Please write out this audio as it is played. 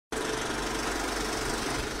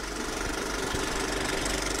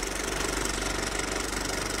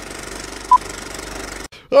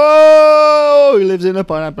Oh, he lives in a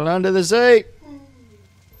pineapple under the sea.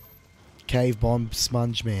 Cave Bob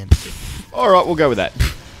Sponge Man. All right, we'll go with that.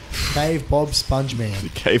 Cave Bob Sponge Man.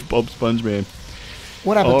 Cave Bob Sponge Man.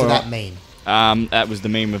 What happened All to right. that meme? That was the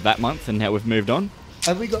meme of that month, and how we've moved on.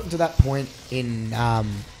 Have we gotten to that point in, I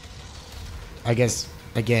guess,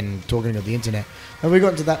 again, talking of the internet, have we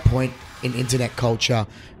gotten to that point in internet culture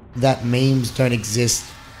that memes don't exist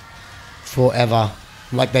forever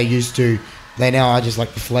like they used to? They now are just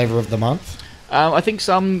like the flavor of the month? I think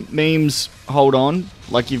some memes hold on.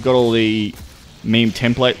 Like you've got all the meme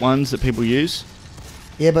template ones that people use.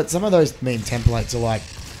 Yeah, but some of those meme templates are like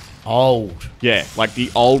old. Yeah, like the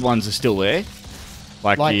old ones are still there.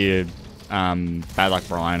 Like Like- the Bad Luck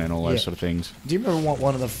Brian and all those Yeah. sort of things. Do you remember what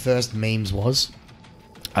one of the first memes was?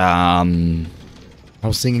 Oh, I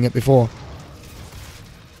was singing it before.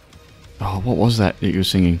 what was that you were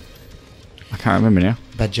singing? I can't remember now.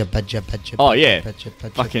 Badger, badger, badger. Oh, yeah. Badger,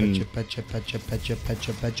 badger, Fucking- badger, badger, badger,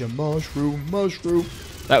 badger, badger, mushroom, mushroom.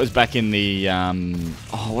 That was back in the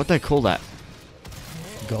what they call that?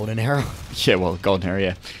 Golden arrow. Yeah, well, Golden Arrow,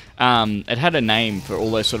 yeah. It had a name for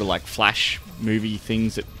all those sort of like flash movie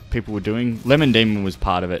things that people were doing. Lemon Demon was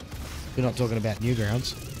part of it. You're not talking about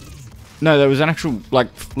Newgrounds. No, there was an actual, like,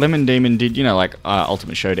 Lemon Demon did, like,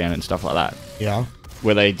 Ultimate Showdown and stuff like that. Yeah.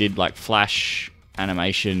 Where they did, like, flash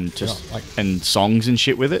animation just Yeah, like- and songs and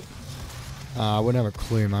shit with it. I wouldn't have a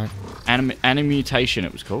clue, mate. Animutation,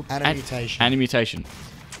 it was called. Animutation. Animutation.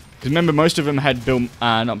 Because remember, most of them had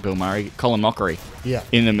not Bill Murray, Colin Mockery Yeah.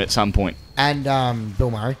 in them at some point. And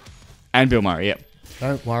Bill Murray. And Bill Murray, yep.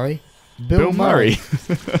 Don't worry. Bill Murray.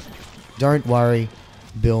 Don't worry.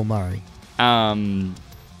 Bill Murray.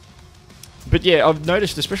 But yeah, I've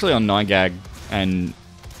noticed, especially on 9gag and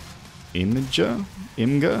Imgur,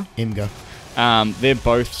 Imga. they're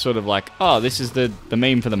both sort of like, oh, this is the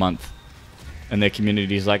meme for the month. And their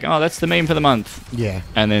community's like, oh, that's the meme for the month. Yeah.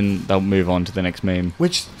 And then they'll move on to the next meme.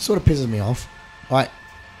 Which sort of pisses me off. Like,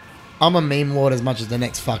 I'm a meme lord as much as the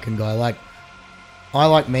next fucking guy. Like, I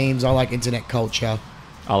like memes. I like internet culture.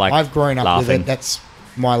 I like I've grown up with laughing. it. That's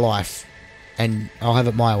my life. And I'll have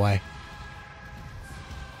it my way.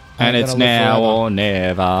 And I'm it's gonna live now forever. or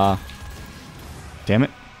never. Damn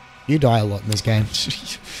it. You die a lot in this game.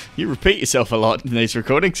 You repeat yourself a lot in these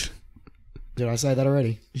recordings. Did I say that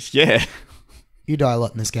already? Yeah. You die a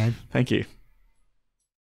lot in this game. Thank you.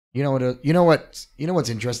 You know what? You know what's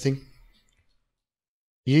interesting?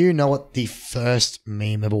 You know what the first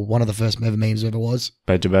meme ever, one of the first ever memes ever was?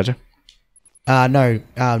 Badger Badger. No,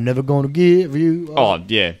 I'm never gonna give you. Oh,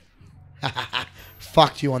 yeah.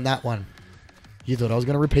 Fucked you on that one. You thought I was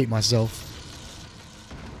gonna repeat myself.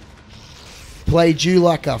 Played you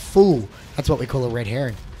like a fool. That's what we call a red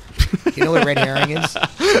herring. You know what a red herring is?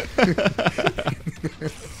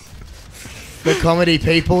 The comedy,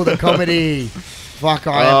 people. The comedy. Fuck,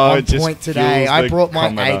 I am on it just point today. fuels I the brought my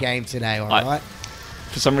Commodore. A game today, alright?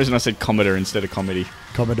 For some reason I said Commodore instead of comedy.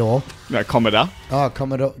 Commodore. No, Commodore. Oh,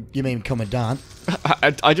 Commodore. You mean Commandant?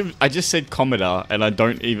 I just said Commodore, and I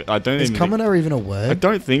don't Is even Commodore even a I word?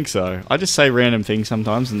 don't think so. I just say random things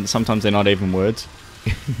sometimes, and sometimes they're not even words.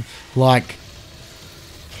 Like,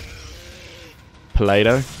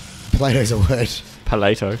 Palato. Plato's a word.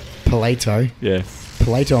 Palato. Plato. Yeah.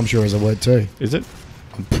 Plato, I'm sure, is a word too. Is it?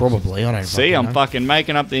 Probably. I don't See, I'm know. fucking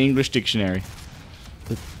making up the English dictionary.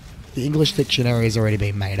 The English dictionary has already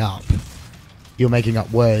been made up. You're making up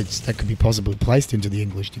words that could be possibly placed into the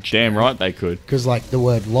English dictionary. Damn right they could. Because, like, the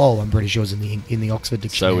word lol, I'm pretty sure is in the Oxford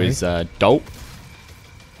So dictionary. is dolt.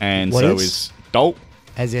 And What so is? is dolt.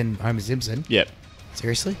 As in Homer Simpson. Yep.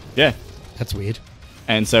 Seriously? Yeah. That's weird.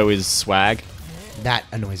 And so is swag. That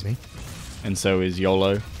annoys me. And so is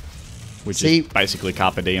YOLO. Which See- is basically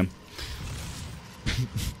Carpe Diem.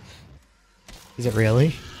 Is it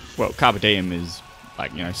really? Well, Carpe Diem is,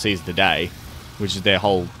 like, seize the day. Which is their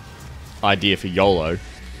whole idea for YOLO.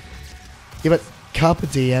 Yeah, but Carpe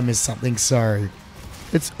Diem is something so...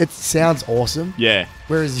 It sounds awesome, Yeah.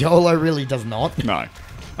 whereas YOLO really does not. No.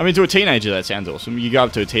 I mean, to a teenager, that sounds awesome. You go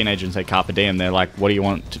up to a teenager and say Carpe Diem, they're like, what do you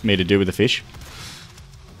want me to do with the fish?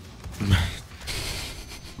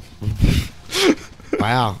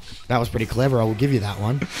 Wow, that was pretty clever. I will give you that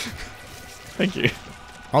one. Thank you.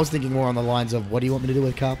 I was thinking more on the lines of, what do you want me to do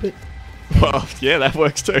with carpet? Well, yeah, that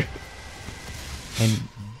works too. And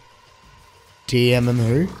DM and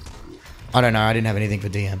who? I don't know. I didn't have anything for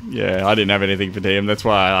DM. Yeah, I didn't have anything for DM. That's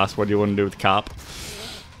why I asked, what do you want to do with carp?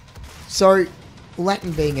 So,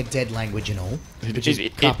 Latin being a dead language and all, which is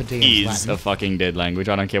Carpe Diem is Latin. a fucking dead language.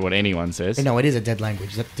 I don't care what anyone says. No, it is a dead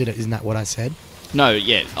language. Isn't that what I said? No,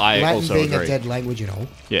 yeah, I Latin also being agree. a dead language and all.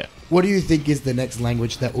 Yeah. What do you think is the next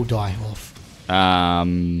language that will die off?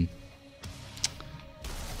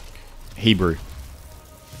 Hebrew.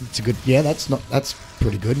 It's a good. Yeah, that's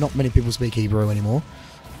pretty good. Not many people speak Hebrew anymore.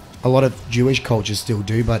 A lot of Jewish cultures still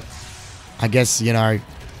do, but I guess, you know,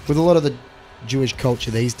 with a lot of the Jewish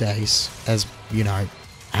culture these days, as you know,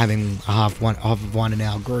 having half of one in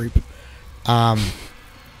our group,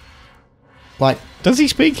 like, Does he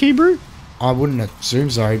speak Hebrew? I wouldn't assume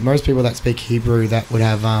so. Most people that speak Hebrew that would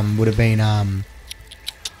have been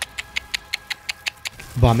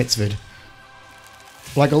bar mitzvahed.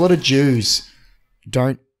 Like, a lot of Jews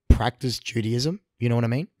don't practice Judaism. You know what I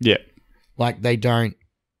mean? Yeah. Like, they don't.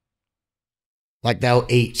 Like, they'll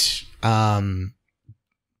eat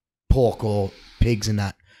pork or pigs and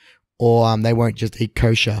that, or they won't just eat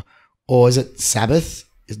kosher. Or is it Sabbath?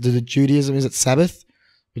 Is it Sabbath,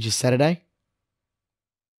 which is Saturday?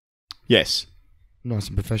 Yes. Nice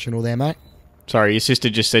and professional there, mate. Sorry, your sister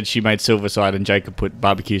just said she made silverside and Jacob put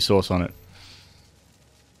barbecue sauce on it.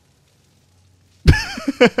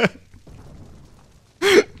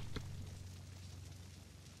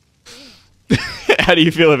 How do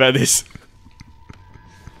you feel about this?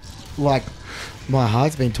 Like, my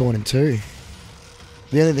heart's been torn in two.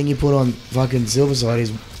 The only thing you put on fucking silverside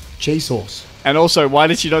is cheese sauce. And also, why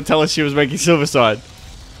did she not tell us she was making silverside?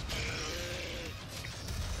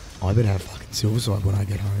 I better have fucking silverside when I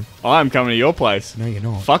get home. I'm coming to your place. No, you're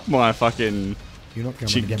not. Fuck my fucking... You're not coming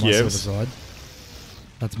to chicken get my Kievs. silverside.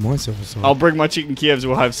 That's my silverside. I'll bring my chicken Kievs.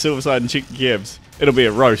 We'll have silverside and chicken Kievs. It'll be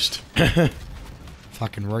a roast.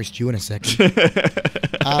 Fucking roast you in a second.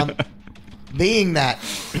 Being that,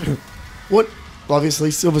 what obviously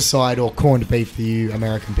silverside or corned beef for you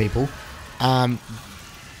American people,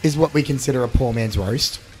 is what we consider a poor man's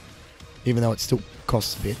roast, even though it still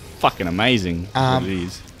costs a bit. Fucking amazing. What it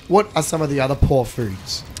is. What are some of the other poor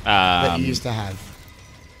foods that you Um, used to have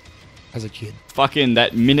as a kid? fucking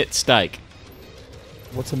that minute steak.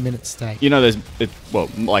 What's a minute steak? You know those,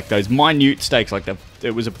 like those minute steaks, like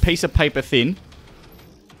it was a piece of paper thin,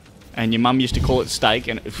 and your mum used to call it steak,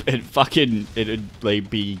 and it'd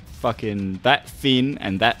be fucking that thin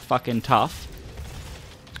and that fucking tough.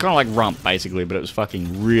 It's kind of like rump basically, but it was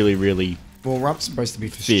fucking really, really, Well, rump's supposed to be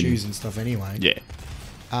for thin. stews and stuff anyway.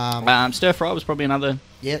 yeah. Stir fry was probably another.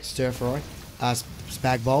 Yeah, stir fry.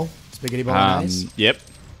 Spag bowl, spaghetti bolognese. Yep.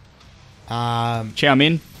 Um, Chow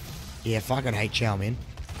mein. yeah, fucking hate chow mein.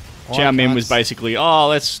 Chow mein can't was basically, oh,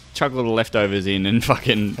 let's chuck a little leftovers in and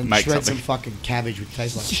fucking and make shred something. some fucking cabbage which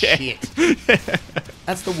tastes like Yeah. shit.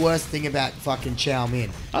 That's the worst thing about fucking chow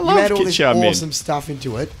mein. I You love add all this chow mein. awesome stuff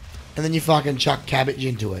into it, and then you fucking chuck cabbage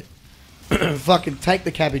into it. Fucking take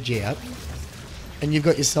the cabbage out, and you've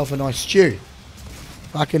got yourself a nice stew.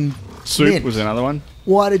 Fucking Soup mint. was another one.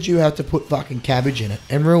 Why did you have to put fucking cabbage in it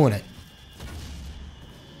and ruin it?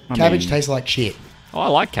 I Cabbage mean, tastes like shit. Oh, I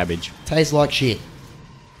like cabbage. Tastes like shit.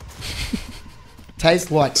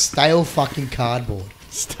 Tastes like stale fucking cardboard.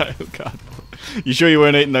 Stale cardboard. You sure you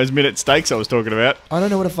weren't eating those minute steaks I was talking about? I don't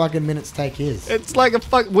know what a fucking minute steak is. It's like a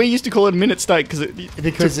fuck. We used to call it a minute steak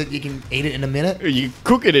because You can eat it in a minute. you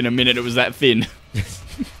cook it in a minute. It was that thin.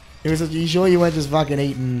 It was. You sure you weren't just fucking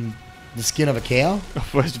eating the skin of a cow?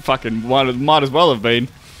 Fucking might as well have been.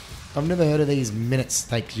 I've never heard of these minute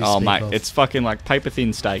steaks you Oh speak mate, of. it's fucking like paper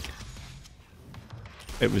thin steak.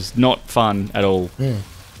 It was not fun at all. Yeah.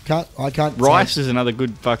 I can't. Rice say- is another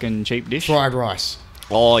good fucking cheap dish. fried rice.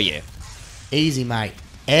 Oh yeah. Easy, mate.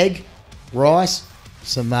 Egg, rice,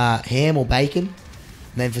 some ham or bacon. And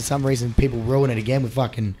then for some reason people ruin it again with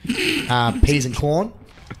fucking peas and corn.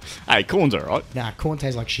 Hey, corn's alright. Nah, corn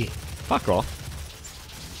tastes like shit. Fuck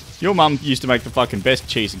off. Your mum used to make the fucking best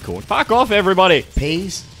cheese and corn. Fuck off, everybody.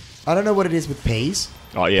 Peas. I don't know what it is with peas.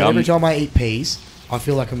 Oh yeah, But every time I eat peas, I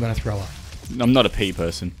feel like I'm going to throw up. I'm not a pea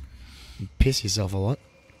person. Piss yourself a lot.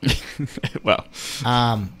 Well,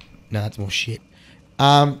 No, that's more shit.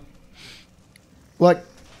 Like,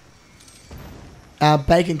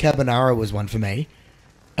 bacon carbonara was one for me,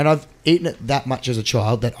 and I've eaten it that much as a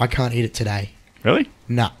child that I can't eat it today. really?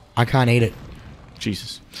 No, I can't eat it.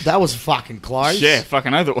 Jesus. That was fucking close. Yeah,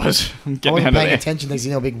 fucking oath it was. I'm I getting wasn't out of paying there. attention. Next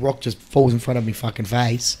thing you know, a big rock just falls in front of me fucking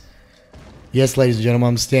face. Yes, ladies and gentlemen,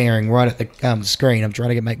 I'm staring right at the screen. I'm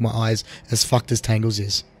trying to make my eyes as fucked as Tangles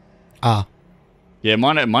is. Yeah,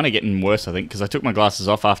 mine are getting worse, I think, because I took my glasses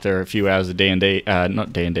off after a few hours of D&D,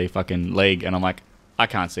 not D&D, fucking League, and I'm like, I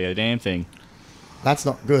can't see a damn thing. That's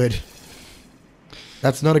not good.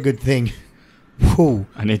 That's not a good thing. Whoa.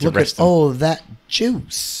 I need to Look rest at them. all that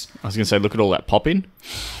juice. I was going to say, look at all that popping.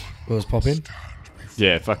 What was popping?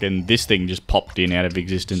 Yeah, fucking this thing just popped in out of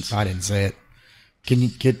existence. I didn't see it.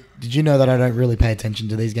 Did you know that I don't really pay attention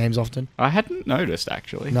to these games often? I hadn't noticed,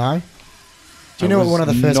 actually. No? Do you know what one of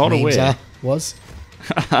the first memes was?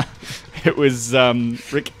 It was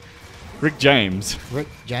Rick James Rick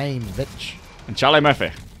James, bitch. and Charlie Murphy.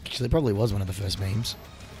 Actually, it probably was one of the first memes.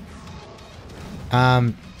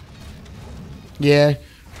 Yeah,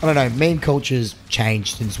 I don't know. Meme culture's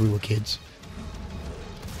changed since we were kids.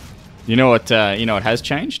 You know what? What has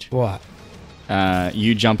changed? What?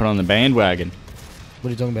 You jumping on the bandwagon. What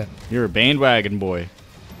are you talking about? You're a bandwagon boy.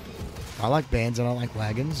 I like bands and I like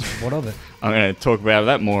wagons. What of it? I'm going to talk about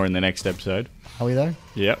that more in the next episode. Are we though?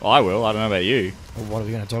 Yeah, I will. I don't know about you. Well, what are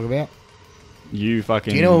we going to talk about? You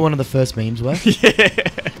fucking... Do you know what one of the first memes were? Yeah.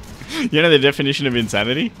 You know the definition of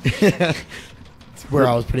insanity? It's where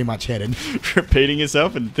I was pretty much headed. Repeating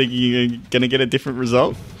yourself and thinking you're going to get a different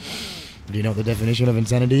result? Do you know what the definition of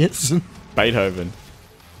insanity is? Beethoven.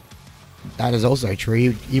 That is also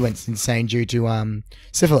true. He went insane due to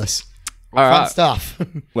syphilis. All Fun right. stuff.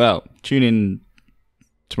 Well, tune in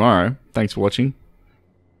tomorrow. Thanks for watching.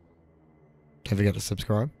 Don't forget to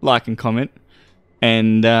subscribe. Like and comment.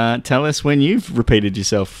 And tell us when you've repeated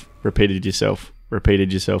yourself. Hey,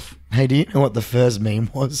 do you know what the first meme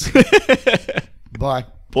was? Bye.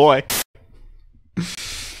 Boy.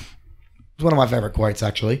 It's one of my favorite quotes,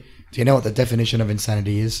 actually. Do you know what the definition of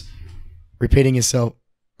insanity is? Repeating yourself.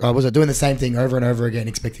 Was it doing the same thing over and over again,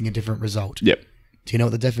 expecting a different result? Yep. Do you know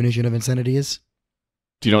what the definition of insanity is?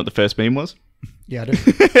 Do you know what the first meme was? Yeah, I do.